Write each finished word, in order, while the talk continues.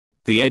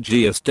The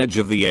edgiest edge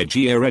of the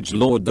edgier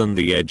edgelord than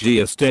the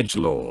edgiest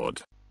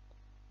edgelord.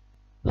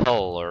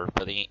 Hello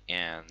everybody,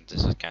 and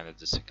this is kind of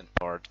the second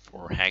part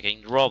for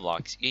hacking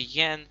Roblox.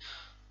 Again,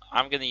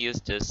 I'm gonna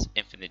use this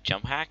infinite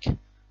jump hack,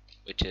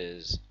 which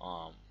is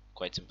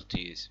quite simple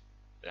to use,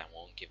 but I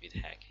won't give you the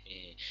hack.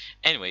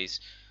 Anyways,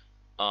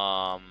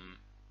 I'm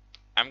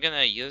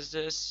gonna use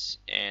this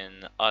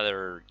in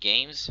other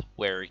games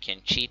where you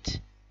can cheat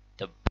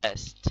the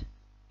best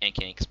and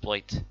can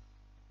exploit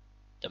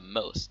the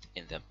most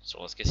in them. So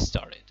let's get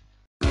started.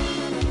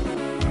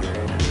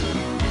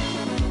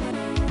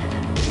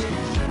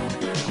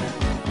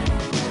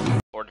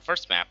 For the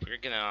first map, we're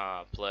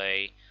gonna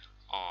play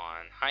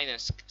on hide and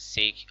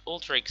seek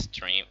ultra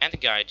extreme, and the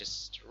guy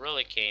just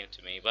really came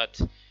to me, but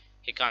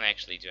he can't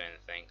actually do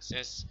anything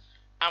since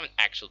I'm an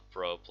actual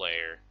pro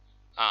player.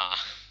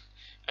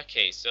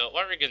 Okay, so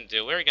what we're gonna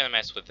do, we're gonna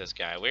mess with this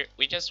guy.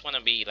 We just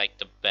wanna be like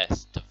the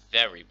best, the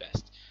very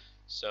best.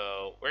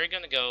 So we're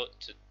gonna go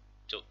to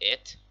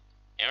it,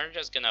 and we're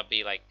just gonna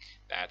be like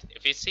that.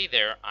 If you see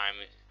there,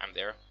 I'm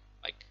there.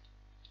 Like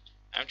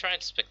I'm trying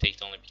to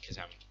spectate only because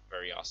I'm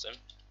very awesome.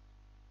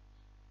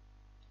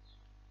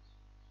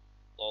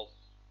 Lol,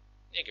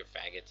 nigger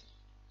faggot.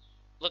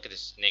 Look at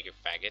this nigger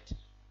faggot.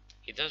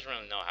 He doesn't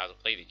really know how to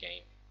play the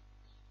game.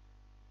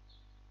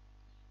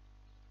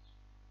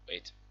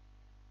 Wait.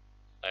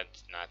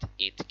 Let not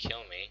it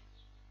kill me.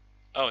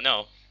 Oh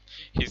no.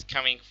 He's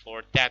coming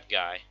for that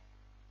guy.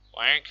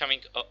 Why aren't you coming?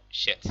 Oh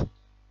shit.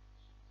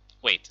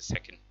 Wait a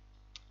second.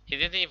 He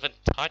didn't even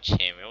touch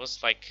him. It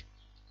was like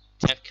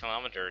 10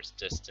 kilometers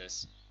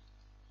distance.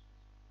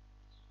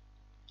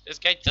 This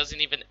guy doesn't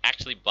even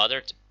actually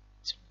bother to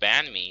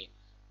ban me.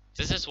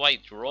 This is why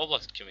the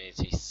Roblox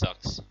community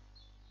sucks.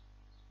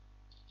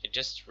 It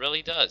just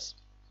really does.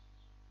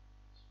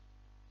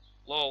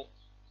 Lol,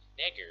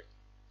 nigger.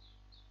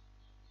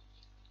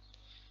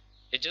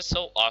 It's just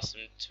so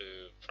awesome to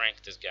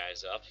prank these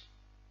guys up.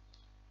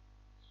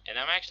 And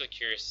I'm actually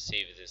curious to see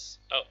if this...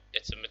 Oh,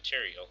 it's a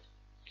material.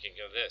 I can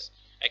go this.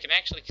 I can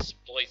actually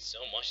exploit so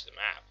much of the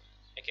map.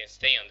 I can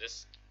stay on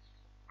this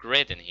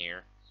grid in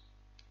here.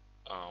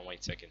 Wait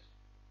a second.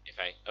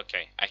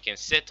 Okay, I can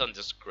sit on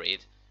this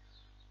grid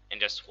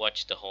and just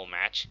watch the whole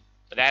match,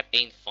 but that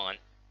ain't fun.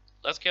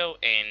 Let's go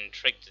and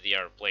trick the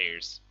other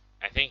players.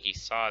 I think he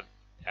saw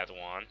that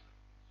one.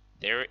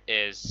 There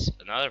is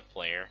another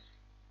player.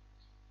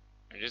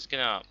 I'm just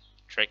gonna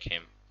trick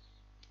him.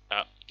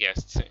 Oh,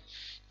 guess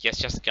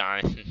just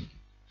gone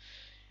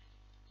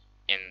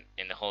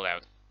in the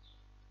holdout.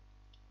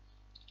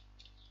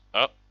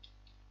 Oh,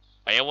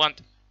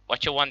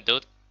 what you want,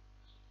 dude?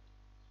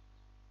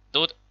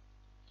 Dude,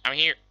 I'm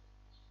here.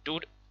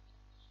 Dude,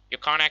 you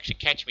can't actually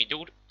catch me,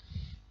 dude.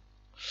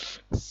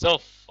 So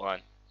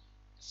fun.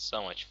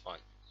 So much fun.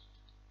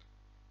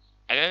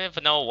 I don't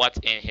even know what's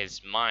in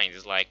his mind.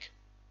 It's like,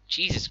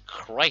 Jesus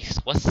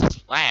Christ, what's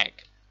this lag?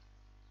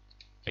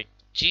 Like,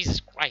 Jesus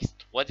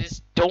Christ, what is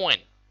it doing?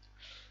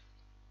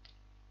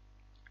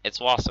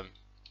 It's awesome.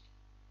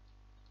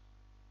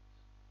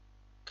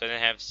 Couldn't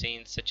have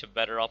seen such a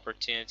better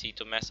opportunity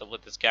to mess up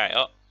with this guy.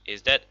 Oh,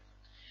 he's dead.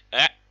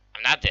 I'm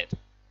not dead.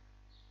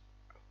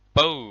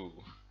 Boo!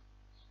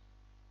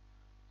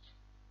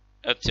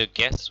 Two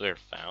guests were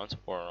found,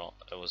 or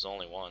it was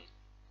only one.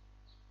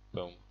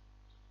 Boom.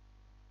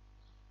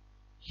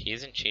 He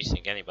isn't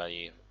chasing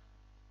anybody,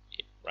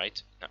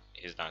 right? No,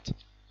 he's not.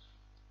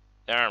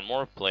 There are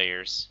more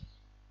players.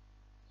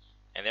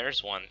 And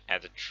there's one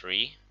at the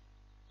tree.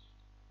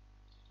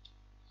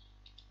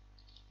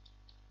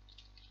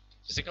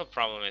 The single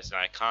problem is that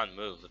I can't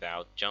move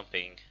without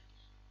jumping.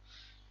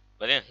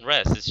 But in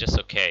rest, it's just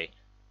okay.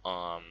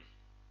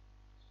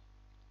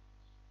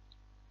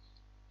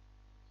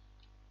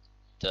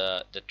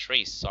 The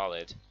tree is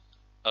solid.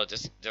 Oh,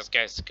 this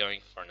guy's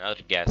going for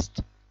another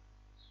guest.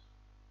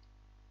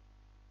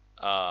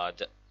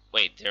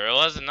 Wait, there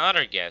was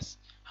another guest.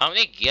 How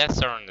many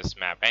guests are on this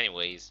map,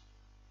 anyways?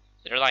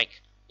 They're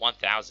like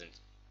 1,000.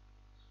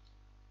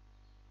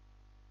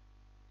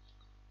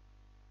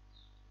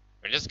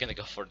 We're just gonna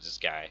go for this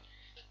guy.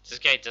 This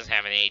guy doesn't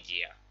have any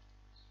idea.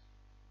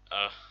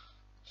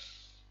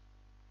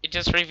 You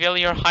just reveal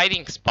your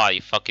hiding spot,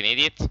 you fucking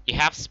idiot. You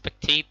have to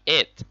spectate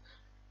it.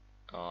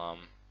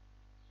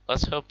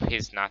 Let's hope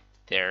he's not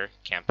there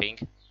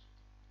camping.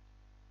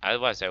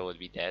 Otherwise I would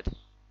be dead.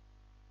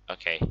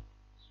 Okay.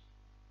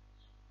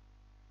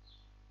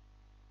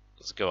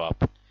 Let's go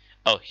up.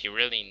 Oh, he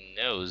really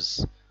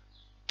knows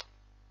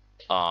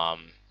that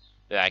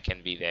I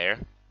can be there.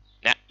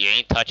 Nah, you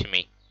ain't touching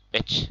me,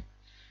 bitch.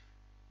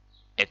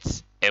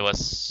 It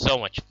was so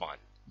much fun.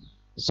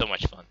 So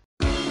much fun.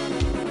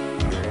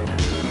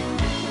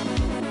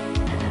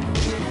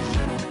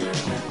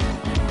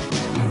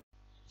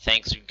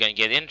 Things are gonna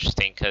get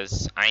interesting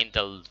because I'm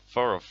the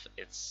fourth.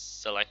 It's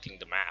selecting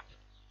the map.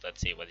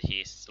 Let's see what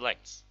he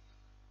selects.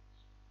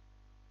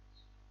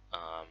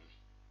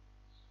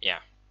 Yeah,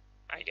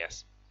 I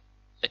guess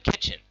the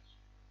kitchen.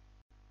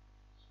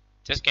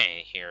 This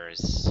guy here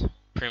is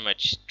pretty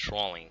much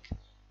trolling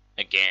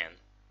again.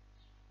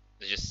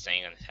 He's just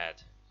staying on his head.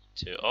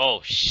 to.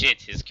 Oh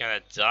shit, he's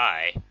gonna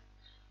die.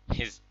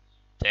 He's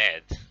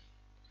dead.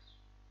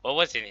 What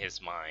was in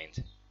his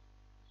mind?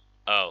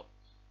 Oh,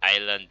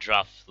 Island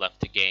Druff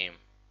left the game.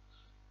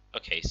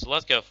 Okay, so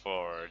let's go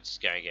for this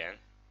guy again.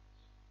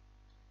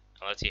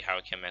 And let's see how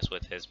we can mess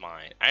with his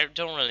mind. I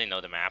don't really know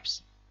the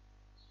maps.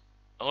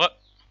 Oh,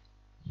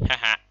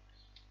 haha.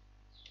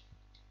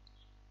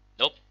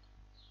 Nope,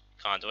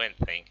 can't do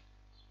anything.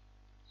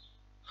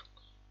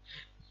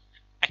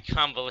 I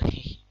can't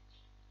believe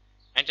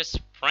I'm just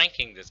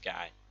pranking this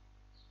guy.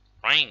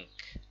 Prank.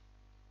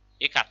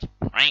 You got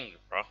pranked,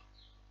 bro.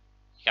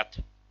 You got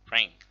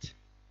pranked.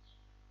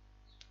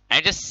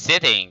 I'm just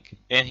sitting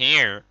in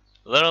here,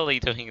 literally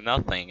doing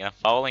nothing, and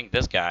following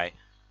this guy.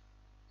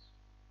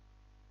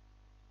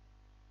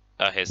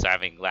 He's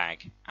having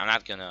lag. I'm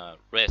not gonna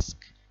risk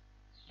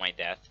my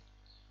death.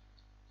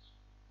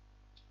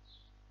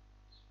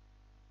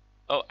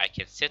 Oh, I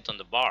can sit on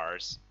the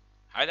bars.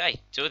 How did I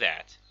do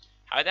that?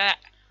 How did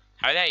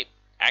I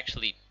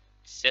actually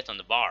sit on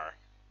the bar?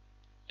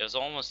 It was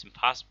almost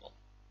impossible.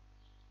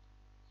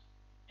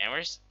 And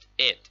where's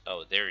it?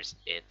 Oh, there's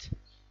it.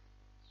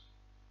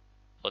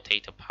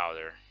 Potato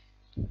powder.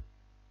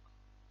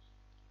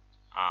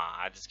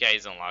 Ah, this guy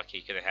is unlucky.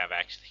 He could have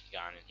actually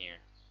gone in here.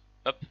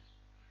 Up.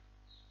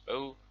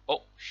 Oh,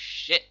 oh,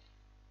 shit.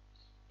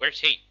 Where's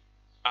he?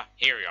 Ah,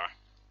 here we are.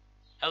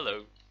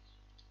 Hello,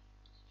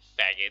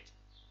 faggot.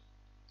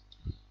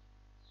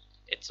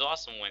 It's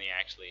awesome when you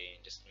actually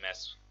just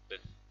mess with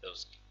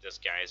those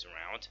guys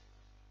around.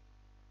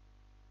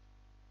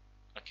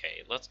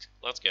 Okay,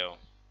 let's go.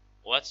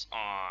 What's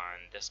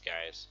on this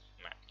guy's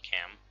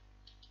cam?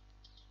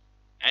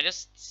 I'm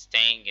just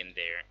staying in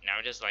there.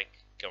 Now just like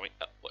going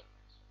up. What?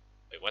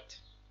 Wait, what?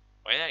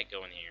 Why did I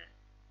go in here?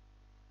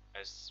 I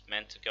was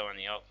meant to go in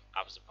the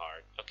opposite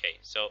part. Okay,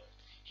 so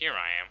here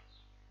I am.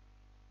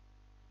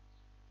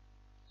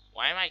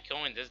 Why am I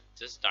going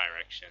this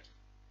direction?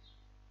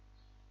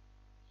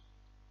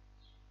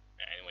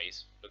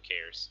 Anyways, who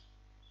cares?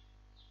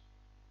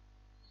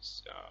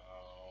 So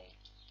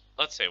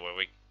let's say what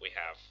we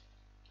have.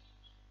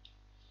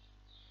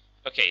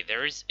 Okay,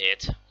 there is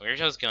it. We're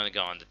just gonna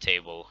go on the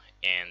table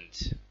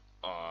and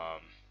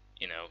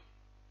you know,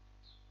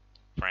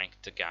 prank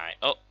the guy.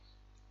 Oh,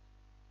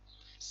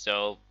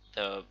 so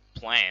the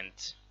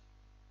plant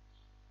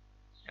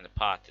and the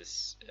pot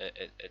is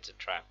it's a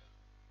trap.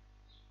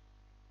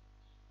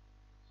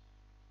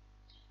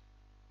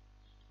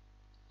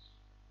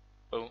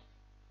 Oh,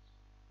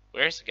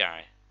 where's the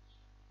guy?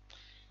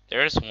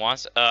 There's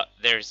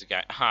the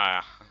guy.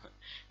 Ha,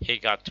 he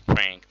got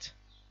pranked.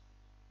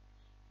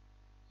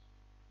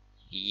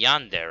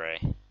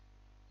 Yandere.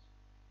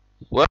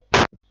 What?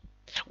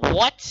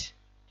 What?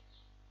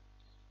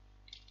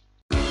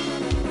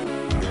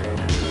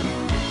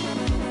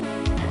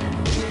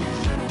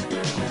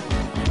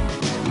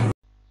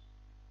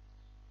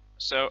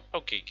 So,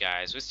 okay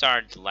guys, we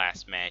started the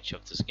last match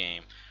of this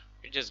game.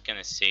 We're just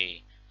gonna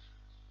see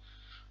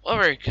what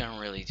we're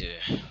gonna really do.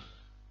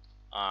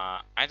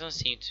 I don't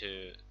seem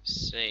to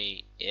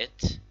say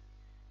it.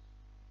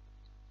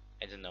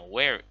 I don't know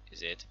where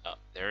is it. Oh,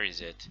 there is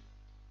it.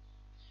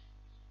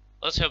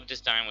 Let's hope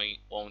this time we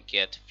won't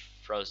get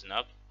frozen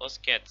up. Let's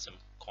get some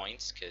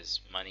coins, cause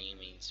money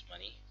means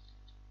money.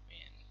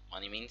 And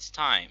money means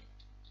time.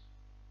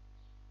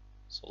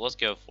 So let's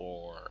go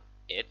for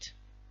it.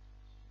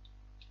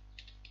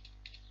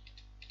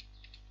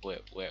 Well.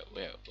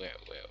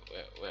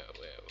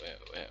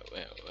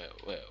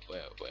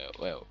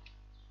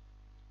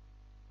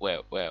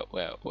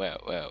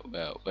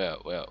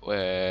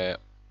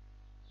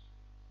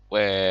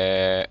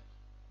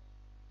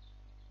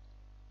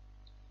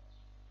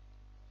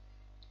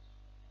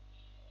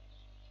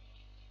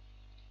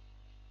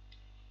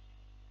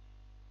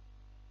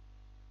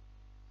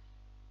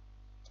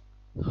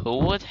 Who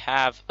would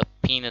have a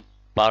peanut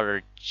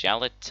butter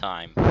jelly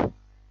time?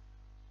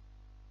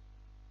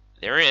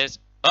 There is.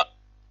 Oh!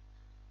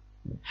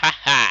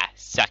 Haha,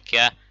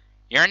 sucker.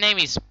 Your name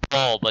is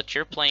Paul, but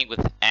you're playing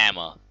with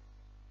Emma.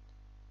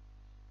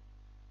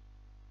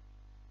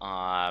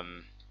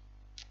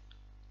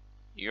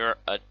 You're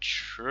a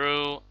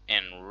true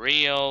and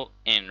real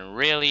and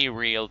really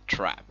real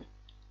trap.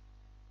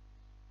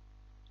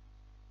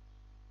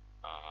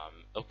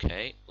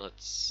 Okay,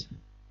 let's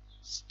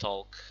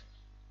stalk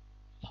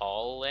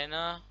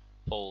Paulina,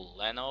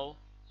 Poringo,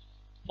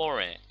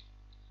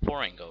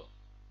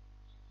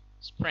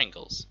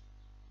 Sprinkles.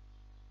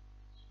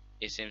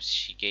 It seems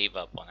she gave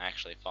up on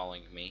actually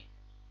following me.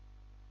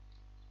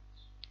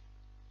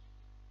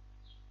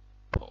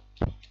 Oh.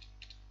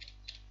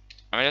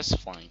 I'm just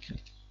flank.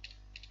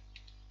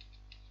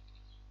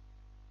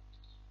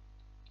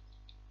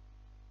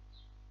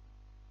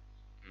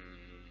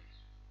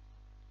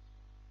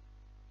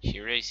 She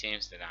really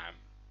seems that I'm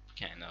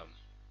kind of,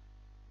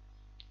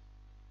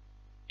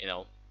 you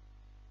know,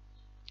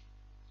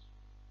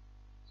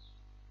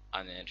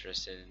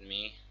 uninterested in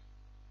me.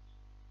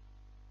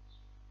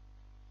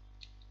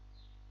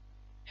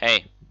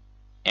 Hey,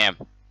 Em,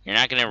 you're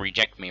not gonna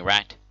reject me,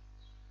 right?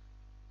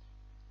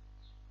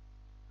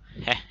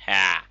 Heh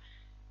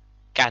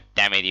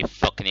grenade, you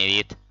fucking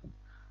idiot.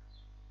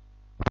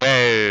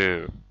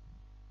 Whoa.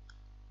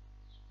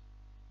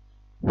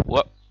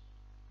 What?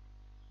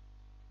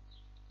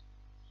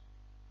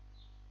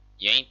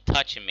 You ain't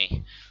touching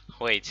me.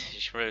 Wait,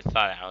 she really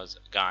thought I was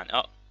gone.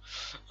 Oh.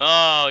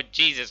 Oh,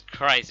 Jesus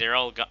Christ, they're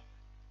all gone.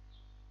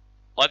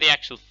 What the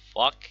actual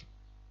fuck?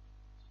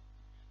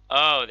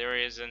 Oh, there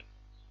isn't.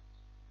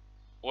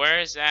 Where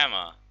is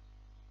Emma?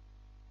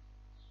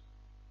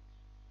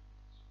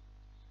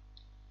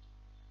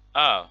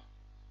 Oh.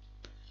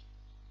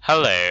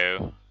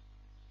 Hello.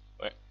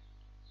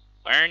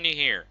 Why aren't you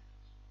here?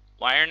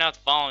 Why are you not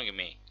following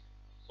me?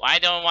 Why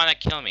don't you want to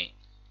kill me?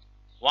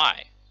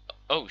 Why?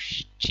 Oh,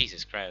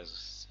 Jesus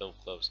Christ, so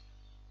close.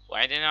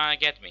 Why didn't you want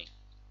to get me?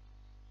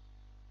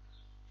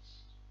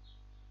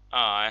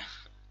 Oh,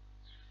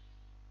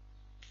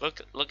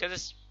 look at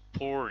this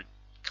poor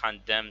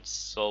condemned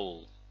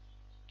soul.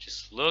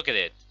 Just look at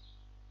it.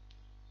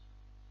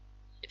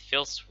 It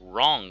feels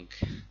wrong,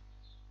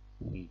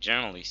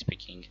 generally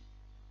speaking.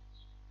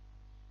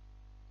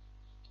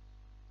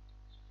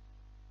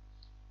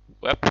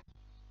 Whoop.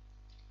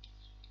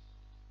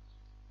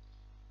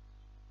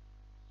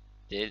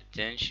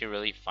 Didn't she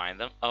really find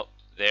them? Oh,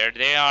 there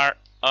they are.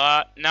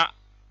 No,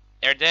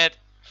 they're dead.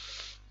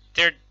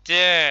 They're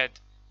dead.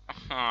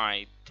 Oh,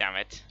 damn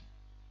it.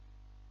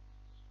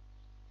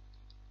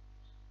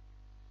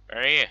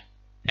 Where are you?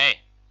 Hey,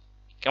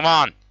 come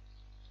on.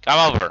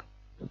 Come over.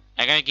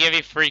 I'm gonna give you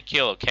a free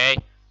kill, okay?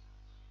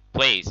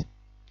 Please.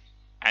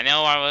 I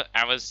know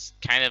I was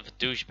kind of a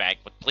douchebag,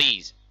 but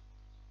please.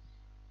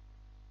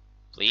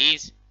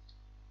 Please?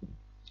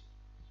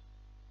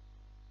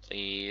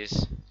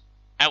 Please.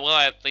 Well,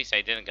 at least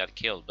I didn't get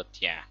killed, but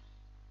yeah.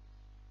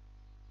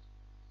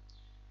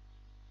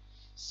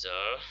 So,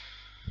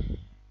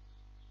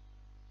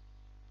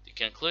 the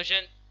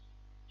conclusion,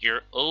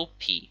 you're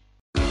OP.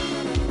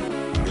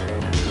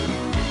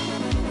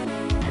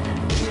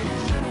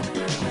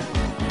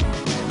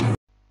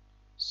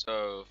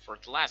 So, for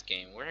the last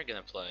game, we're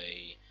gonna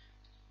play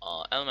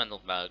Elemental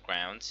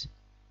Battlegrounds.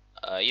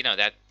 You know,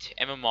 that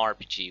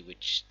MMORPG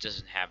which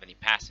doesn't have any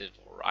passive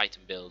or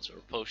item builds or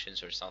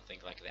potions or something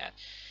like that.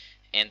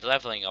 And the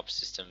leveling up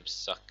system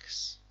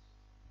sucks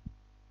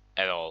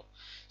at all.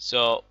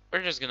 So,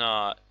 we're just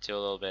gonna do a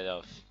little bit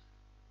of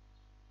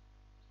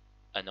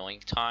annoying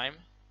time.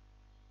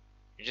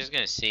 You're just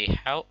gonna see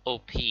how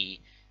OP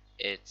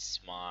it's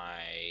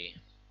my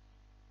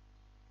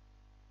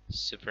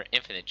super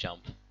infinite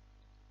jump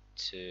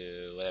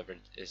to whatever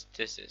this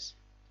is.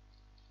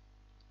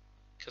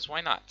 Cause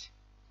why not?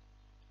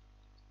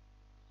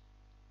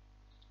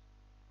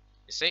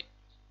 You see?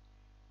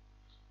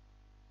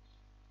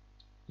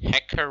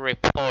 Hacker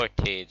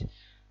reported.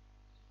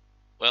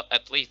 Well,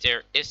 at least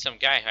there is some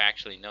guy who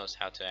actually knows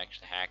how to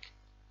actually hack.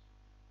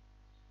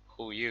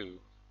 Who you?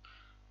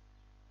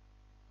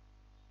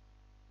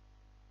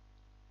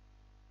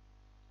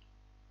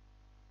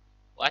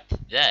 What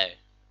the?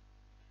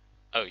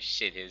 Oh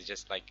shit, he's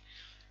just like,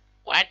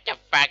 what the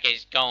fuck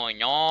is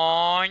going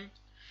on?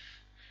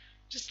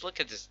 Just look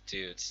at these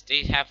dudes.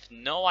 They have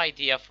no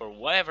idea for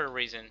whatever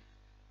reason.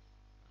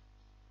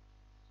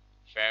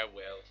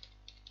 Farewell.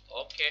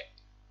 Okay.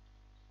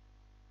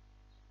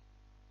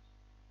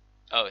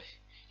 Oh,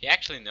 he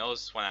actually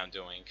knows what I'm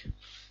doing.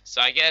 So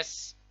I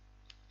guess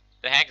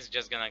the hack is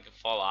just gonna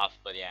fall off,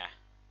 but yeah.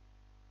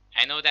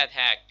 I know that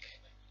hack.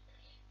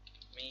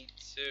 Me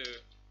too.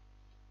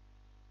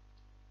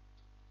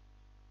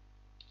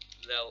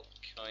 Lel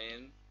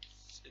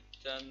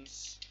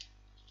coincidence.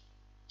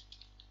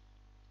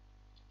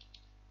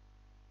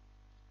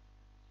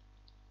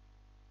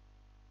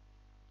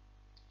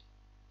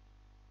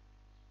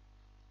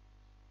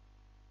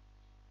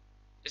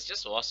 It's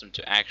just awesome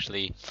to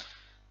actually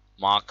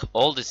mock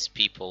all these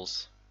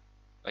peoples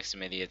like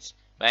some idiots.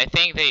 But I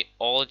think they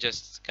all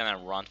just gonna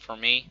run for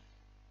me.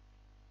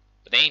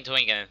 But they ain't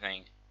doing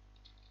anything.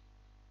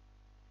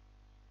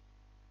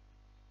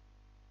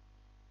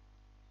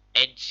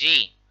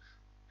 Edgy.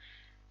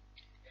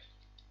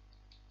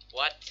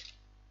 What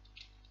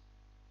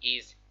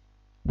is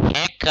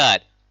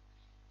haircut?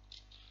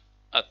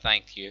 Oh,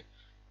 thank you.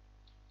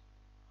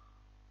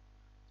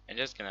 I'm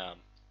just gonna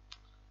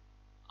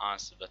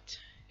answer, but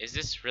is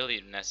this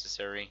really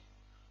necessary?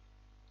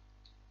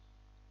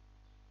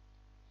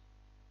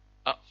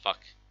 Oh, fuck.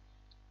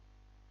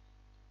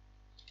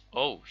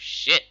 Oh,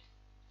 shit.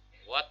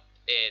 What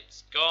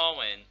is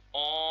going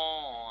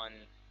on?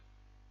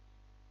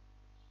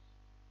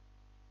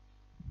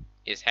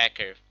 Is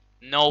hacker?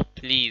 No,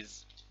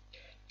 please.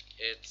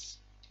 It's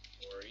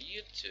for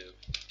YouTube.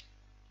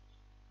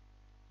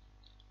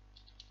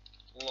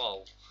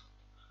 Lol.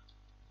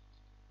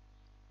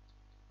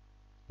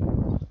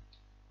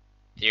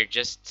 They're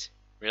just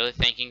really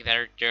thinking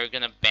that they're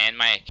gonna ban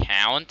my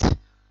account?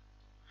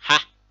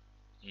 Ha!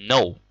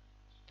 No,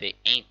 they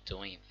ain't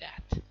doing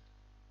that.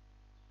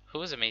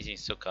 Who is Amazing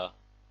Suka?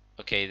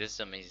 Okay, this is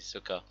Amazing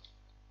Suka.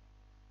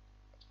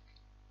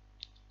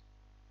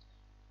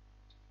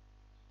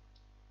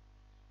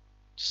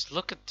 Just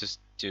look at those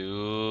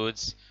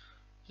dudes.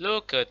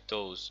 Look at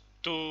those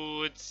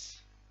dudes.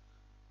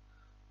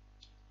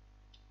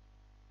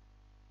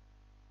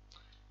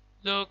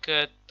 Look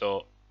at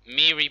the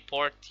me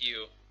report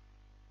you.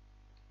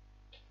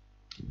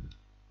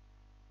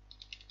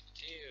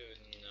 Do you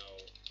know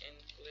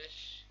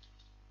English?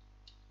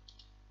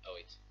 Oh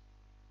wait.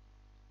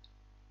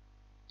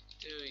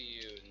 Do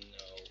you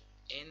know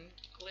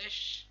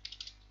English?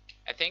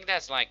 I think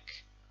that's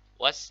like,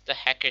 what's the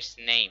hacker's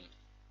name?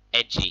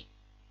 Edgy.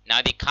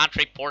 Now they can't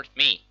report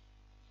me.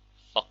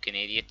 Fucking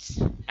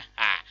idiots.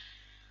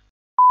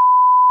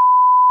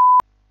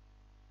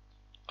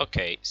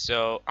 Okay,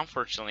 so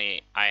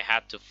unfortunately I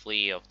had to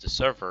flee off the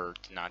server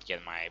to not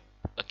get my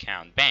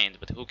account banned,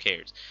 but who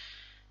cares?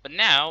 But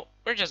now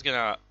we're just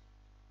gonna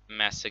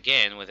mess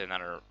again with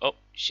another. Oh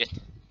shit,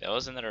 that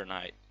was another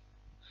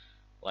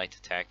light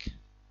attack.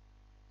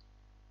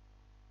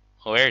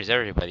 Where is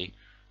everybody?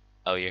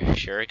 Oh, you're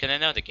sure gonna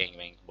know the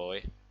gangbang,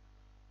 boy.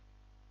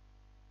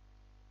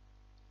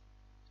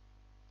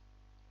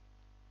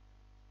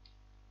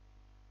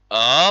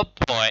 Oh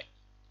boy,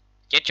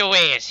 get your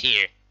ass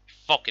here, you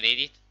fucking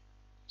idiot.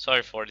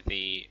 Sorry for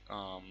the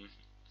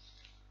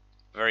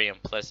very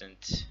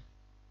unpleasant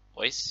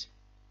voice.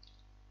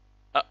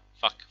 Oh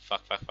fuck,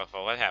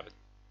 what happened?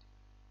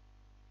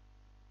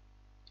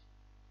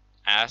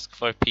 Ask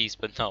for peace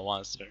but no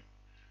answer.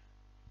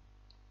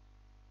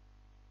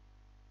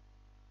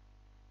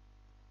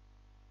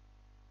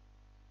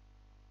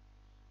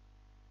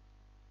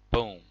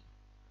 Boom.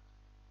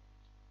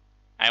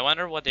 I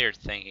wonder what they're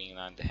thinking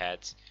on the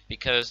heads,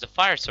 because the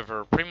fire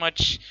server pretty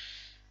much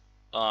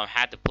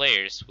had the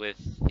players with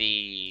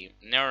the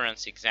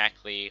neurons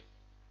exactly.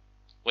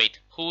 Wait,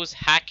 who's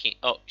hacking?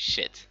 Oh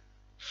shit.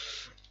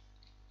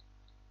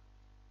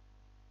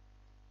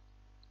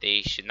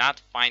 They should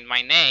not find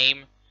my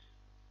name,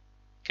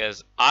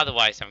 because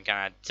otherwise I'm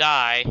gonna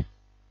die.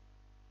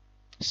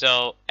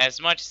 So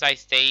as much as I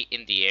stay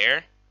in the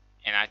air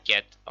and not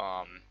get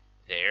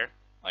there,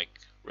 like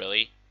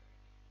really,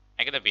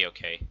 I'm gonna be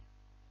okay.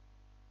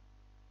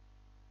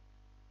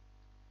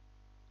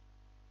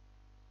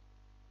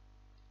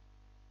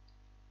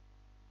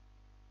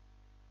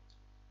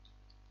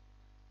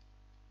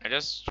 I'm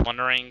just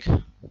wondering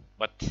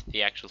what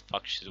the actual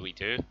fuck should we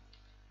do?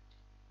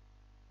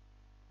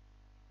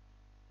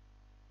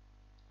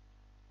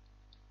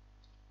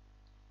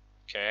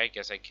 Okay, I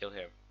guess I kill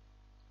him.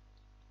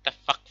 What the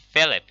fuck,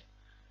 Philip?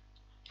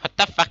 What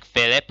the fuck,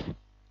 Philip?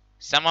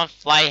 Someone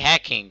fly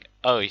hacking.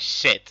 Oh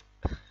shit.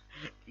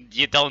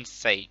 You don't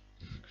say.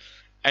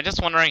 I'm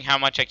just wondering how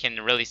much I can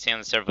really stay on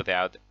the server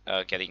without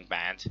getting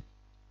banned.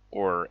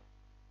 Or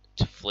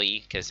to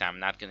flee, because I'm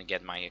not gonna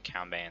get my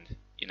account banned,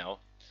 you know.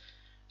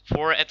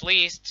 For at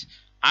least,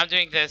 I'm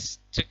doing this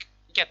to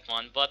get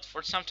one, but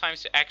for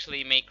sometimes to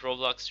actually make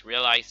Roblox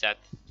realize that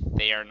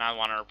they are not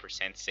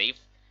 100% safe.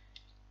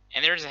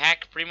 And there's a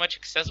hack pretty much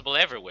accessible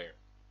everywhere.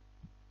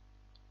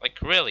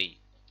 Like really.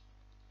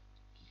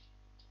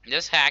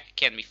 This hack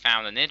can be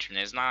found on the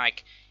internet. It's not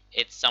like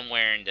it's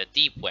somewhere in the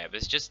deep web.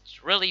 It's just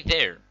really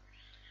there.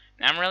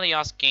 And I'm really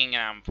asking,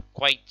 I'm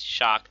quite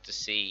shocked to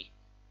see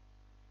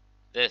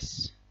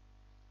this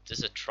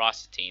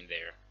atrocity in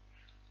there.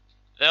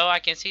 Though I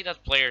can see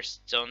that players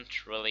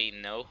don't really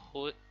know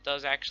who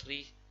does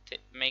actually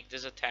make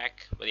this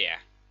attack, but yeah.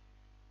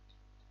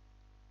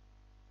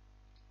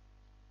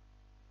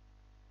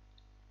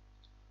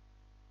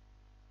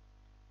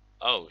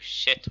 Oh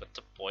shit, what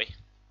the boy?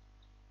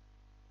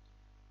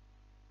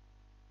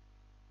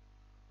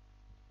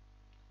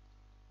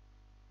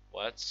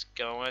 What's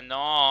going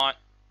on?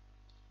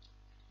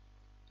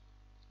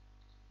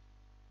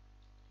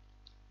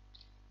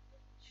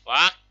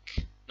 Fuck!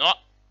 No!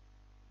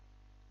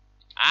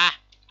 Ah!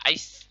 I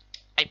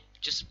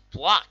just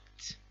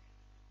blocked.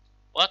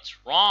 What's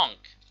wrong?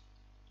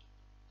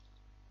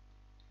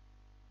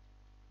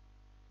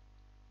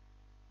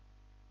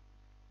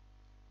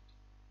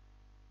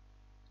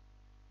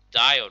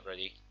 Die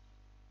already.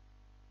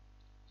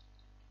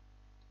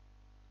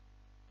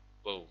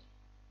 Whoa.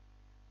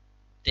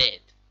 Dead.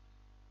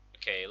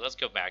 Okay, let's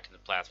go back to the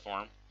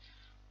platform.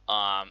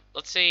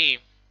 Let's see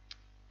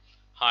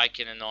how I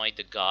can annoy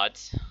the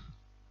gods.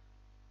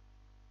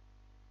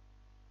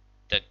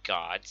 The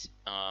gods.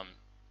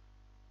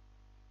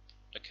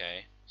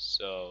 Okay,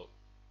 so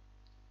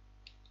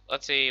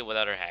let's see what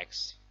other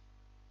hacks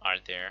are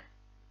there.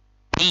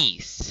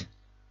 Peace.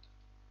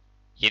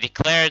 You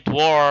declared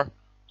war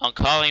on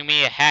calling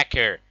me a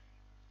hacker.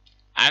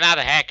 I'm not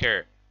a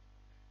hacker.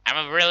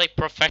 I'm a really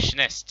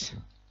professionist.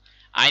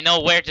 I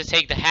know where to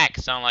take the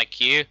hacks,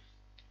 unlike you,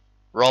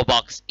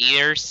 Roblox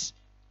eaters.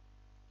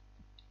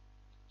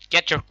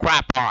 Get your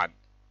crap on.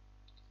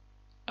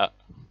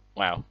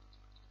 Wow.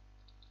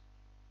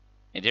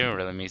 I didn't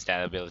really miss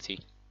that ability.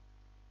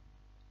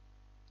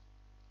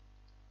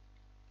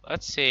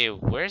 Let's see,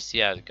 where's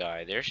the other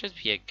guy? There should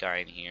be a guy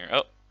in here.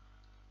 Oh.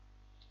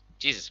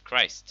 Jesus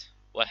Christ.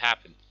 What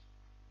happened?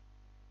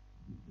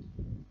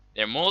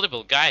 There are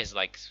multiple guys,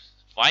 like,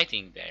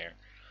 fighting there.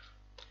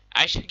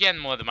 I should get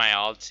more of my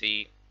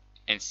ulti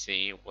and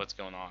see what's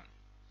going on.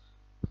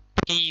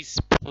 Peace,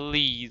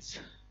 please.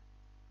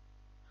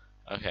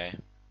 Okay,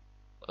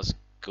 let's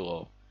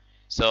go.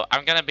 So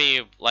I'm gonna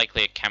be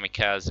likely a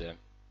kamikaze.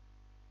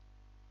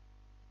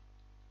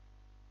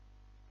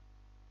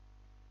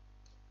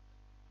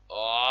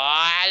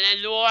 Oh,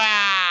 hallelujah!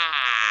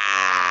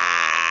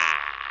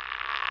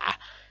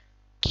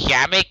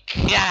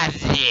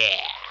 Kamikaze!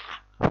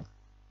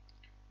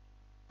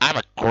 I'm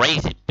a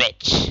crazy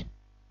bitch.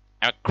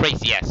 I'm a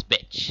crazy ass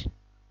bitch.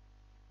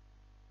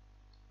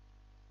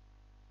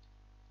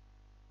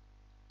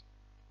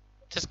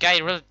 This guy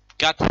really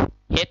got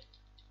hit.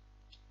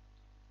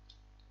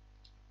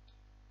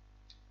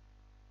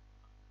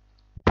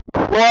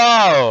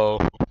 Whoa!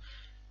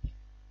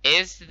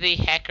 Is the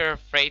hacker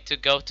afraid to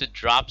go to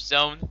drop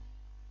zone?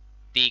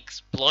 The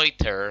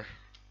exploiter.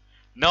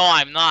 No,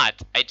 I'm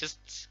not. I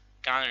just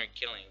counter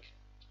killing.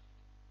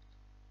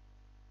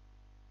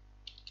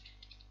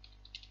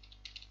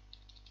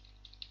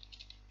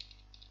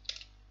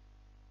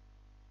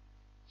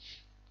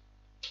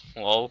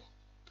 Whoa.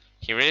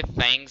 He really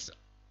thinks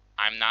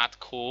I'm not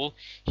cool.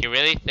 He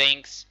really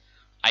thinks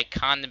I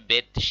can't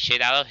beat the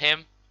shit out of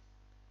him.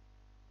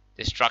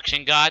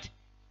 Destruction God,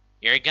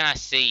 you're gonna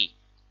see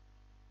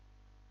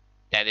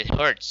that it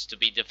hurts to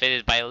be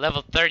defeated by a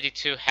level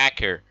 32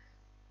 hacker.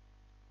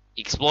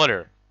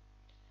 Exploder.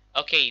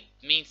 Okay, it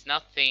means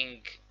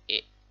nothing.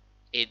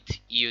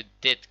 You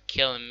did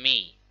kill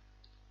me.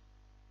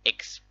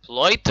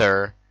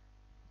 Exploiter?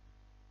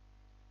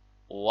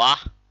 What?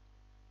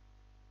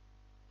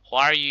 Who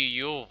are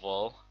you,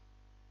 Yuval?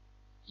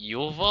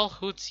 Yuval?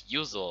 Who's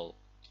Yuval?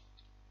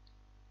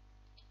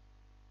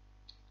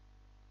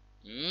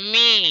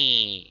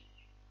 Me!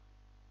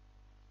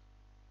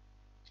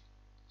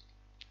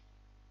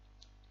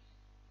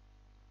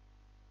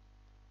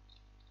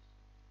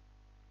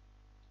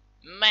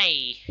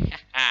 Me!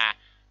 Haha!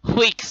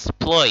 Who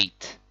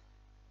exploit?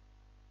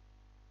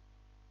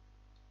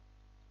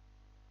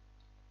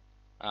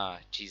 Ah,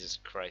 Jesus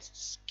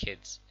Christ,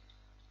 kids.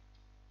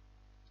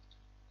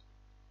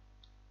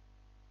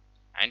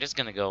 I'm just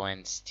gonna go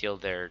and steal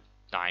their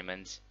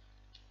diamonds.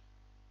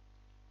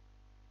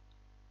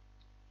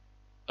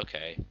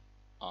 Okay.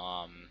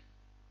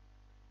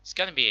 It's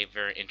gonna be a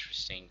very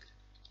interesting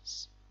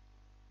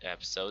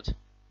episode.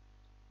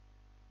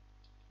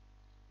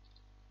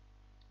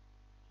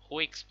 Who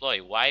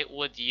exploit? Why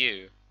would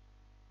you?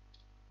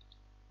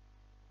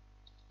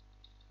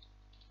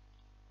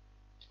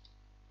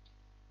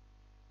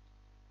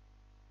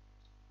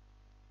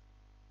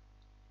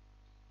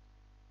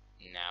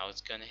 Now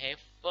it's gonna have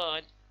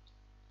fun.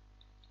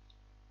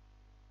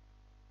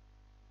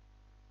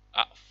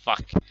 Ah,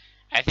 fuck.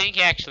 I think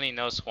he actually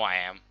knows who I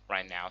am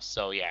right now,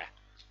 so yeah.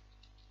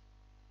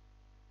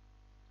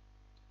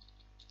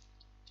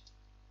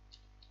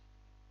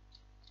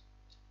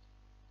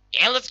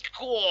 Yeah, let's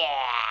go!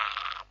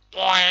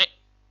 Boy!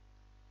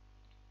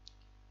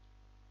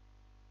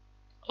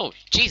 Oh,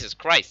 Jesus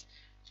Christ!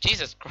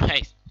 Jesus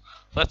Christ!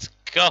 Let's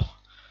go!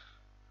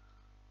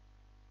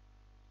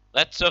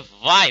 Let's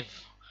survive!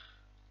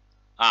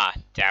 Ah,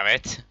 damn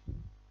it.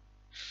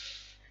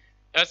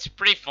 That's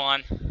pretty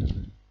fun.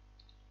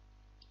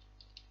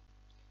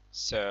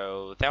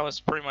 So that was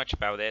pretty much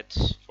about it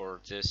for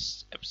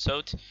this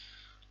episode.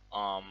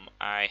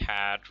 I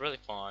had really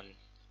fun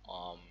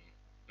um,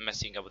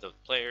 messing up with the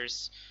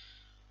players.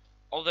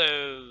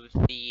 Although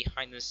the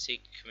hide and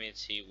seek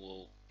community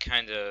will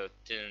kinda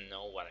didn't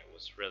know what I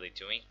was really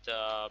doing,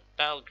 the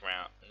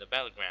battleground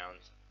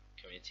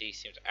community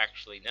seemed to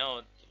actually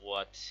know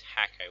what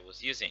hack I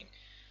was using.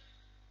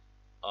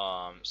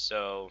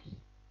 So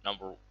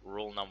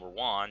rule number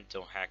one: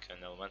 don't hack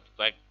an element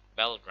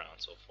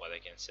battlegrounds of what I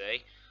can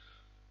say.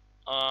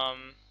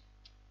 Um,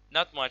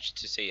 Not much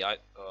to say. A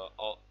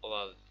lot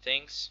of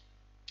things.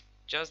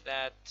 Just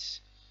that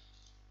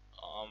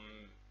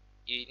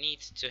you need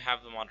to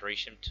have the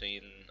moderation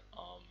between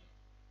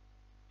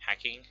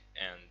hacking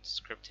and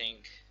scripting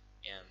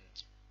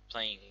and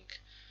playing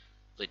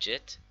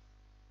legit.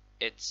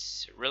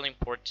 It's really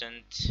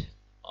important.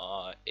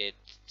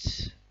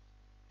 It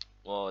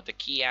well, the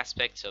key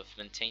aspects of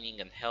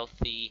maintaining a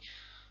healthy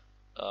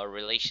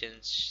relation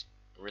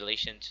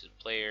to the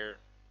player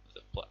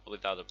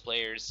with other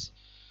players.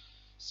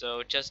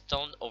 So just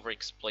don't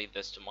overexploit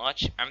this too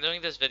much. I'm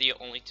doing this video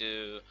only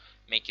to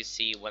make you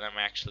see what I'm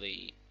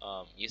actually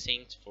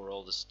using for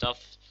all the stuff.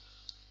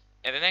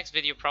 In the next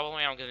video,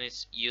 probably I'm going to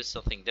use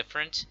something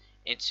different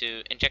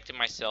into injecting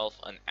myself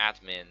an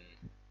admin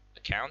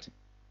account.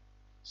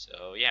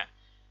 So yeah,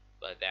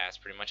 but that's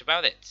pretty much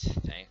about it.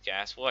 Thanks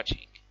guys for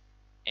watching.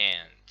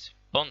 And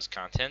bonus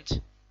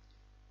content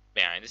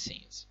behind the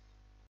scenes.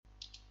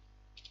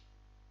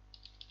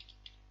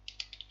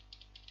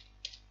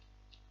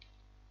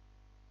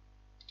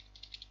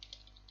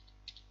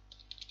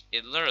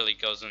 It literally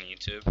goes on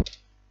YouTube.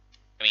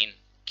 I mean,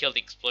 kill the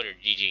exploder,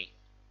 GG.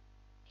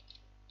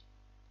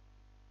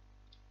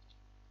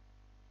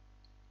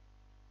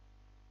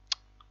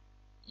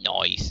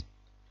 Nice.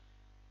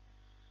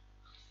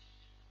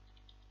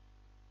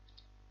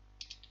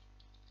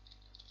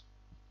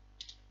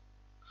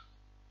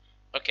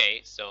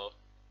 Okay, so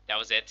that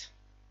was it.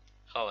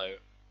 Hello.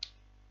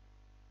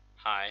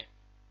 Hi.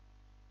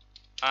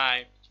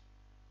 Hi.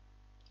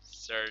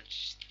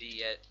 Search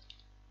the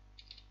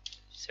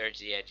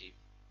edgy.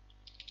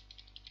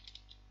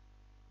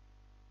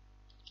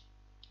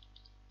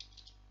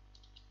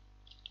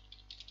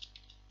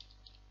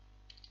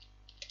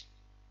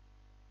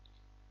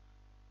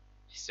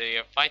 So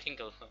you're fighting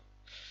alone.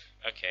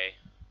 Okay.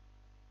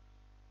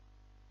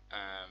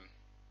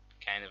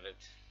 Kind of it.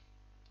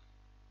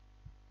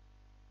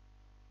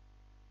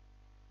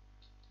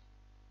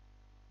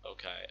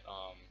 Okay.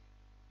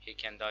 He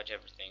can dodge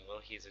everything. Well,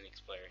 he's an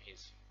X-player.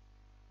 He's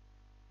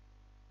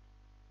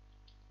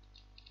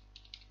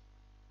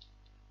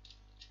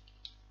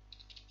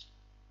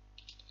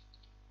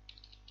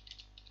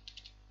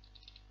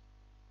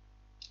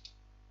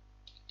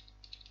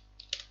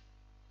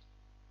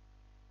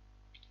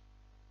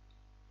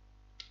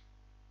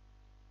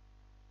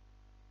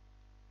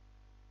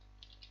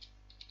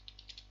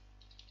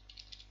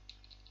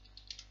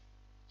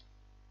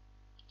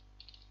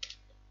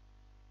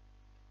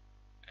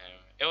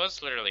it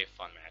was literally a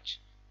fun match.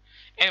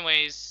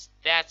 Anyways,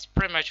 that's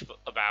pretty much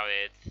about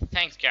it.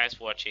 Thanks guys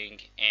for watching,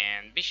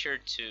 and be sure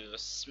to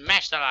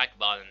smash the like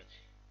button.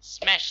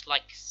 Smash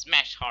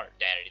hard,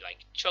 daddy.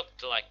 Like, choke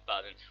the like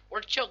button,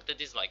 or choke the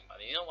dislike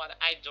button. You know what?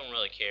 I don't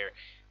really care.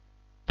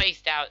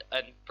 Paste out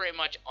pretty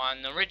much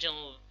on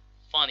original,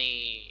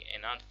 funny,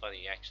 and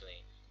unfunny,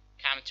 actually,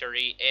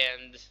 commentary,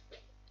 and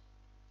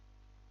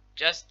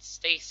just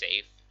stay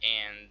safe,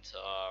 and,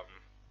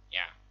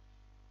 yeah.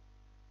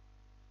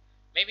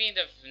 Maybe in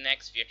the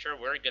next future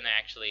we're gonna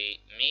actually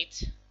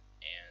meet,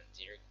 and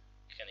you're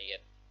gonna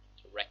get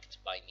wrecked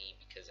by me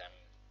because I'm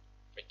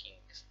freaking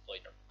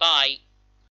exploiter. Bye!